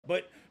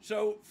But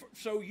so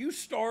you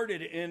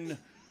started in,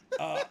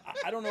 I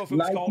don't know if it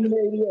was called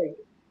 1988.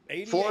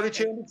 88? Florida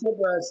Championship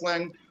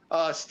Wrestling.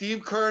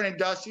 Steve Kern and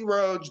Dusty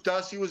Rhodes.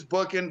 Dusty was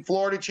booking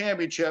Florida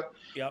Championship.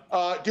 Yep.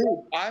 Dude,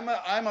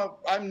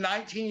 I'm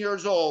 19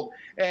 years old,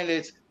 and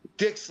it's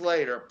Dick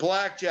Slater,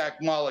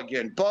 Blackjack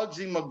Mulligan,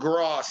 Bugsy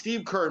McGraw,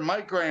 Steve Kern,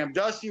 Mike Graham,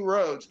 Dusty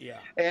Rhodes. Yeah.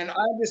 And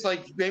I'm just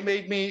like, they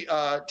made me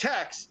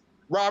Tex.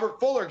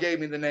 Robert Fuller gave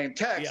me the name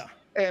Tex. Yeah.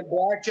 And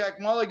Blackjack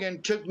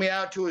Mulligan took me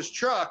out to his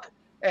truck,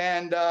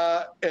 and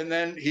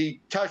then he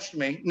touched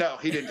me. No,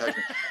 he didn't touch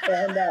me.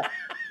 And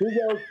he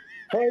goes,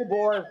 "Hey,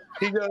 boy,"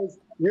 he goes,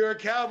 "You're a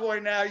cowboy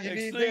now. You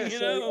need this." You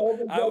know,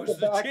 so I was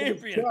the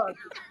champion.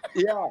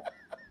 Yeah.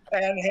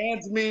 And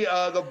hands me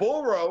the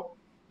bull rope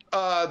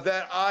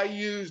that I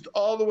used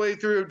all the way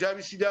through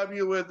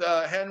WCW with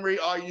Henry.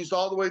 I used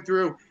all the way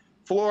through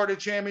Florida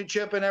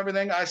Championship and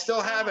everything. I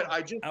still have it.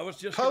 I was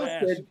just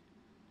posted.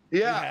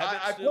 Yeah,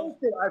 I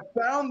posted. I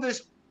found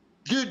this.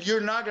 Dude,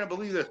 you're not going to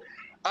believe this.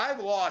 I've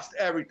lost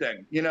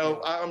everything. You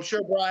know, I'm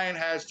sure Brian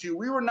has too.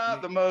 We were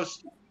not the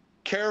most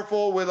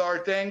careful with our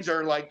things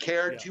or like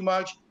cared too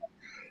much.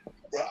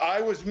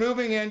 I was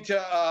moving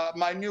into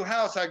my new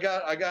house. I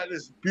got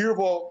this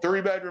beautiful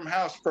 3-bedroom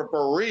house for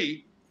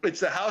free.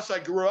 It's the house I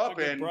grew up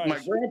in, my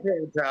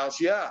grandparents'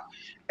 house. Yeah.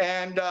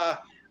 And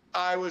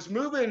I was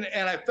moving,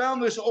 and I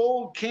found this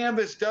old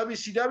canvas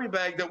WCW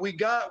bag that we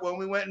got when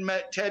we went and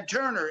met Ted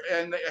Turner,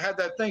 and they had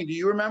that thing. Do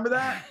you remember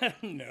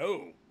that?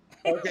 No.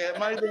 Okay, it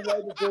might have been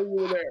right before you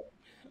were there.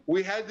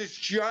 We had this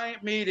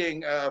giant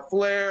meeting,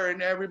 Flair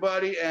and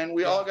everybody, and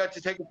we all got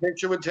to take a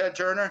picture with Ted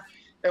Turner,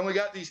 and we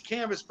got these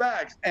canvas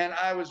bags. And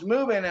I was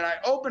moving, and I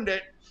opened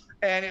it,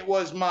 and it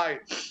was my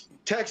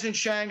Texan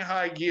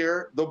Shanghai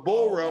gear, the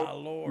bull rope,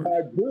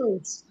 my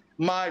boots,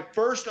 my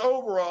first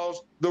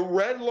overalls, the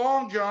red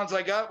long johns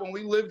I got when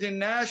we lived in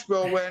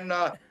Nashville when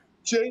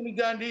Jamie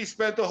Dundee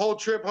spent the whole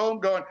trip home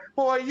going,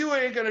 "Boy, you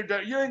ain't gonna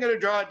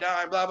draw a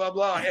dime, blah blah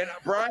blah." And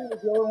Brian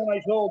was the only one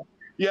I told,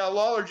 "Yeah,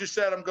 Lawler just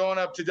said I'm going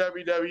up to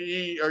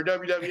WWE or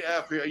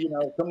WWF, you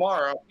know,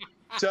 tomorrow."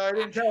 So I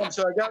didn't tell him.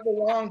 So I got the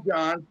long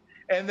john,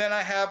 and then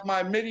I have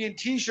my Mideon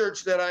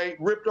T-shirts that I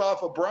ripped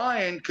off of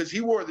Brian because he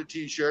wore the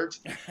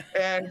T-shirts,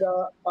 and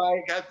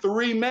I got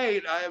 3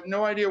 made. I have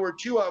no idea where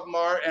 2 of them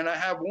are, and I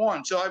have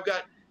 1. So I've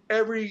got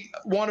every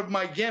one of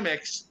my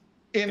gimmicks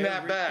in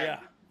that bag. Yeah.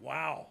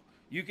 Wow.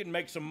 You can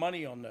make some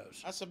money on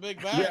those. That's a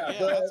big bag. Yeah,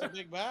 that's a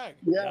big bag.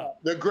 Yeah,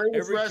 the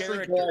greatest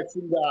wrestling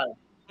collection guy.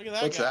 Look at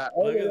that What's guy. that?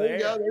 Oh, Look at there you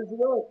go. There's the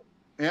rope.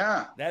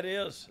 Yeah.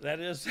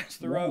 That's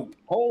the rope.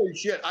 Holy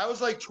shit. I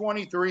was like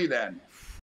 23 then.